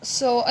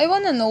So I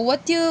wanna know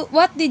what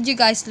did you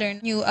guys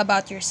learn new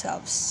about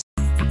yourselves?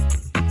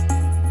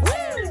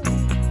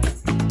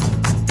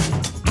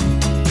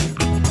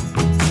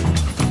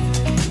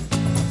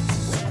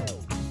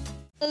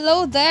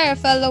 Hello there,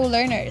 fellow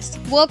learners.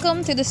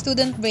 Welcome to the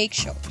Student Break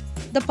Show,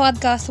 the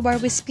podcast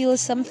where we spill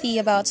some tea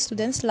about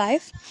students'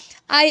 life.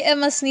 I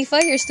am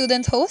Asnifa, your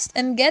student host,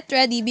 and get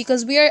ready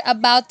because we are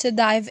about to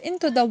dive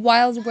into the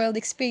wild world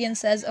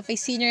experiences of a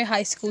senior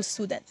high school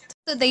student.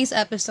 Today's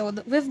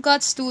episode, we've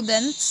got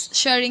students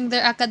sharing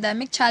their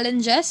academic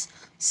challenges,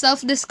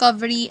 self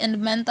discovery,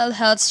 and mental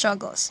health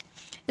struggles.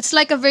 It's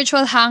like a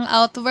virtual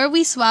hangout where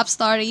we swap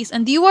stories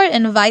and you are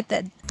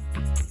invited.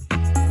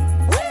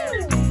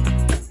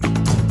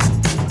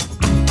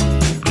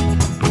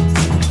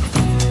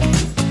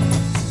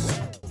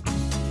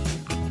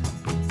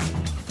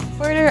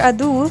 Further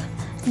ado,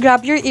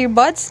 grab your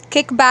earbuds,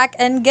 kick back,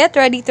 and get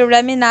ready to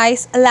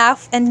reminisce,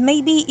 laugh, and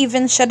maybe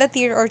even shed a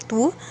tear or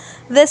two.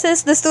 This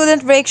is the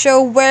Student Break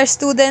Show where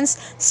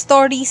students'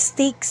 stories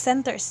take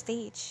center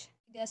stage.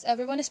 Yes,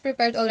 everyone is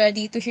prepared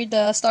already to hear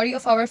the story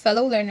of our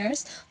fellow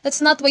learners. Let's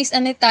not waste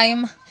any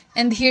time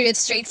and hear it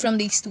straight from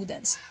these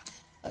students.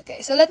 Okay,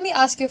 so let me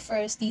ask you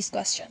first these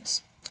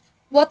questions.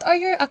 What are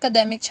your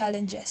academic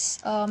challenges?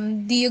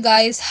 Do you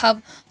guys have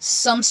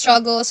some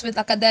struggles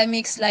with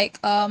academics like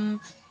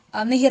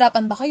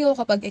nahihirapan ba kayo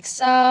kapag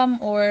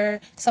exam or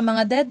sa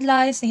mga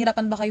deadlines,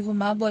 nahihirapan ba kayo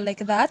humabol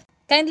like that?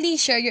 Kindly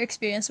share your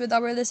experience with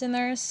our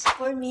listeners.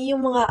 For me,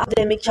 yung mga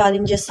academic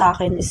challenges sa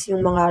akin is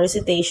yung mga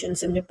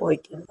recitations and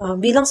reporting.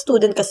 Bilang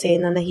student kasi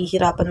na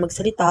nahihirapan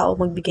magsalita o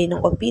magbigay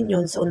ng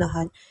opinion sa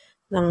unahan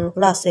ng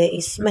klase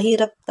is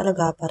mahirap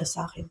talaga para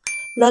sa akin.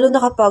 Lalo na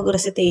kapag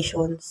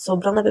recitation,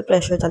 sobrang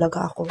nape-pressure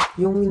talaga ako.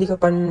 Yung hindi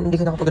ka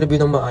nakapag-review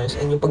ng maayos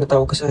and yung pag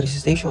natawag ka sa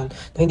recitation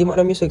na hindi mo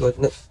alam yung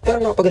sagot, pero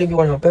nakapag-review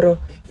ka naman, pero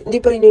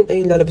hindi pa rin yun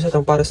ay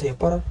lalabasatan para sa'yo.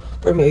 Para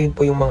for me, ayun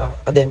po yung mga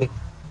academic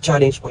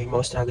challenge po, yung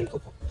mga struggle ko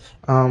po.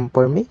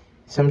 For me,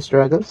 some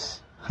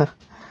struggles.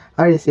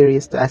 Are you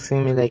serious to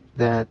asking me like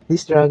that?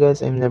 These struggles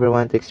I never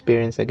want to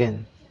experience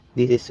again.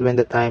 This is when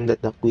the time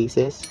that the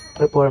quizzes,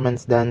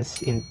 performance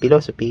dance in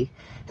philosophy,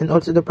 and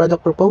also the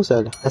product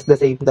proposal at the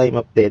same time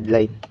of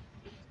deadline.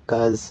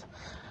 Cause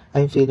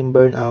I'm feeling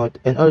burnout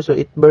and also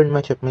it burned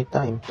much of my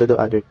time to do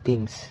other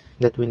things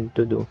that we need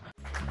to do.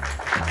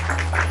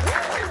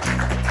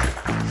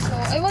 So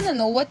I wanna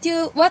know what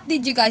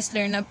did you guys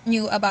learn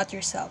new about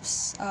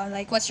yourselves?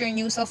 Like what's your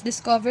new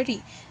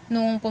self-discovery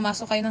nung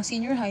pumasok kayo ng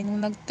senior high, nung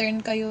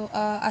nag-turn kayo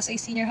as a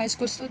senior high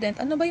school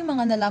student? Ano ba yung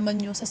mga nalaman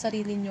nyo sa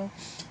sarili nyo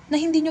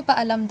na hindi nyo pa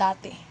alam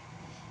dati?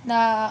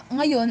 Na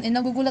ngayon,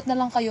 nagugulat na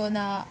lang kayo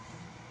na,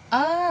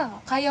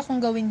 kaya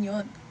kong gawin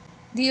yon.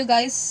 Do you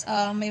guys,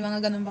 may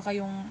mga ganun ba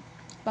kayong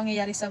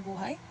pangyayari sa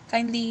buhay?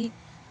 Kindly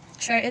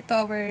share it to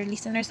our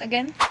listeners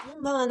again.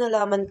 Yung mga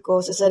nalaman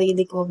ko sa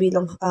sarili ko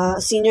bilang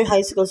senior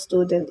high school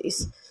student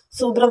is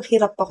sobrang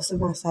hirap ako sa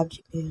mga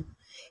subject na yun.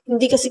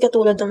 Hindi kasi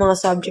katulad ng mga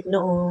subject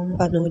noong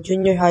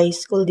junior high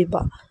school, di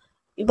ba?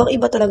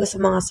 Ibang-iba talaga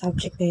sa mga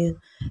subject na yun.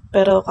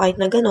 Pero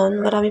kahit na ganon,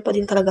 marami pa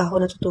din talaga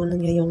ako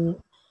natutunan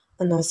ngayong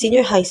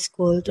senior high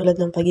school tulad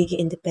ng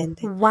pagiging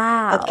independent.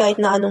 Wow! At kahit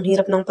na anong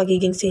hirap ng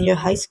pagiging senior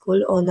high school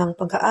o ng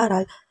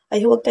pag-aaral,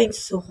 ay huwag tayong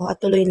susuko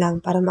at tuloy lang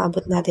para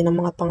maabot natin ang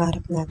mga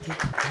pangarap natin.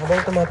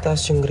 Habang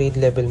tumataas yung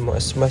grade level mo,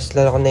 mas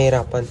lalo ka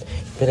nahihirapan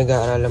yung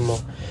pinag-aaralan mo.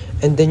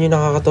 And then yung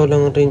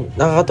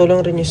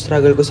nakakatulong rin yung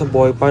struggle ko sa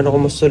buhay, paano ko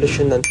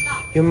masolusyonan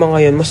yung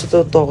mga yun, mas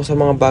natututo ako sa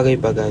mga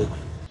bagay-bagay.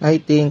 I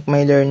think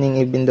my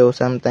learning, even though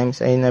sometimes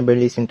I never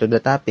listen to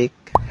the topic,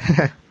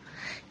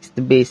 is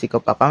the basic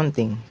of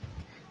accounting.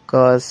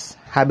 Because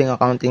having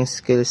accounting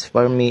skills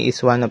for me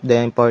is one of the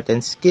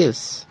important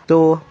skills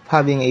to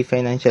having a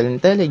financial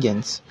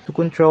intelligence, to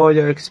control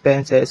your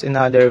expenses and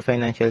other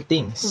financial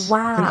things.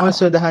 Wow! And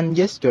also the hand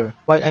gesture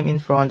while I'm in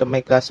front of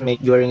my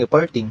classmate during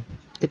reporting.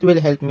 It will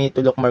help me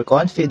to look more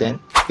confident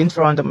in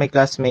front of my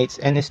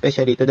classmates and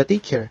especially to the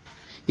teacher,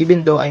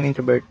 even though I'm an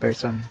introvert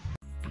person.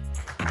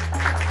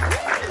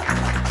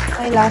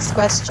 My last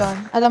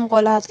question. Alam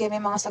ko lahat kayo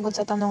may mga sagot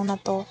sa tanong na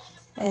to.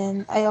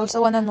 And I also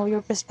wanna know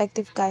your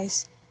perspective,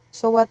 guys.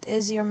 So what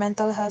is your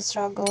mental health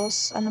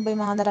struggles? Ano ba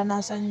yung mga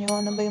naranasan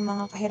nyo? Ano ba yung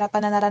mga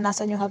kahirapan na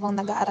naranasan nyo habang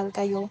nag-aaral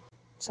kayo?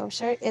 So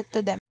share it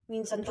to them.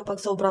 Minsan kapag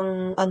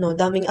sobrang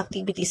daming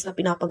activities na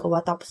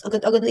pinapagawa tapos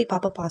agad-agad na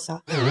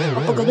ipapapasa.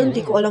 Kapag ganun,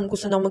 di ko alam kung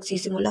saan ako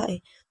magsisimula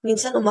eh.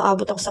 Minsan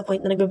umaabot ako sa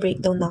point na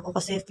nagbe-breakdown na ako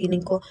kasi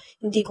feeling ko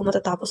hindi ko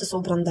matatapos sa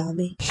sobrang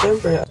dami.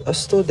 Siyempre,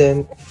 as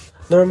student,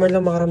 normal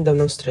lang makaramdam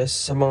ng stress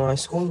sa mga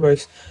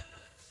schoolworks.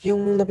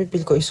 Yung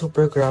napipil ko is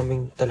super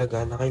cramming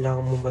talaga na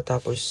kailangan mo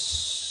matapos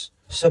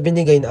sa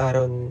binigay na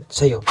araw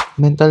sa'yo.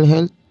 Mental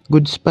health,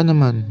 goods pa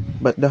naman.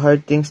 But the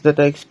hard things that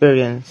I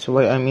experience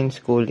while I'm in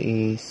school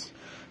is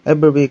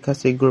every week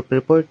has a group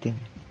reporting.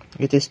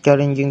 It is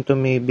challenging to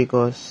me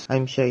because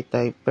I'm shy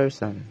type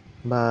person.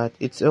 But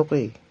it's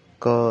okay.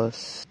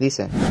 Cause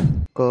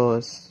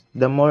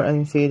the more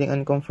I'm feeling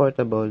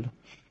uncomfortable,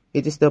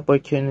 it is the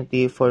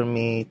opportunity for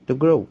me to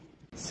grow.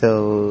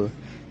 So,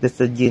 that's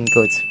the gene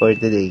codes for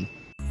today.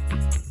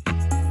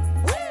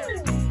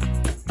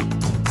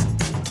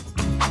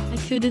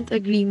 couldn't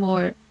agree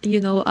more.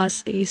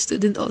 As a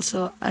student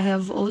also, I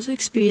have also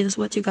experienced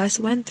what you guys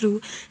went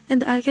through,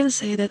 and I can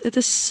say that it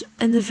is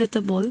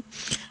inevitable,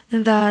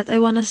 and that I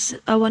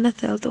wanna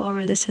tell to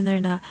our listener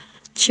na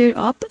cheer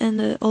up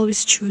and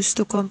always choose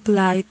to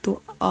comply to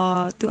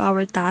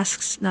our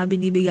tasks na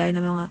binibigay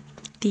ng mga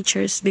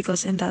teachers,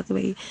 because in that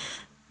way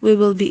we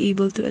will be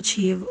able to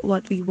achieve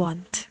what we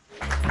want.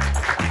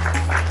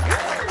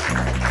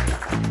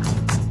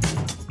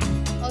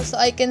 Also,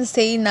 I can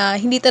say na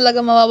hindi talaga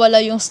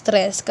mawawala yung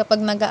stress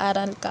kapag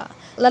nag-aaral ka.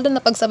 Lalo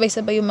na pag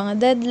sabay-sabay yung mga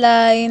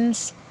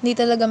deadlines, hindi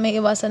talaga may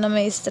iwasan na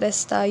may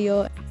stress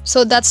tayo.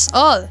 So that's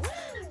all.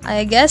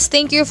 I guess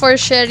thank you for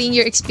sharing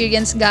your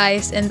experience,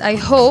 guys, and I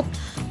hope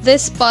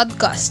this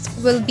podcast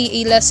will be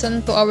a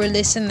lesson to our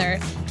listener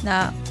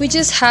na we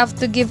just have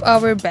to give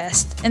our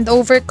best and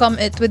overcome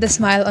it with a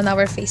smile on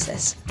our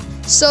faces.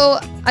 So,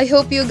 I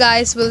hope you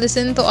guys will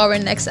listen to our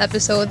next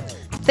episode.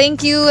 Thank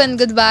you and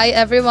goodbye,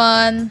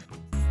 everyone.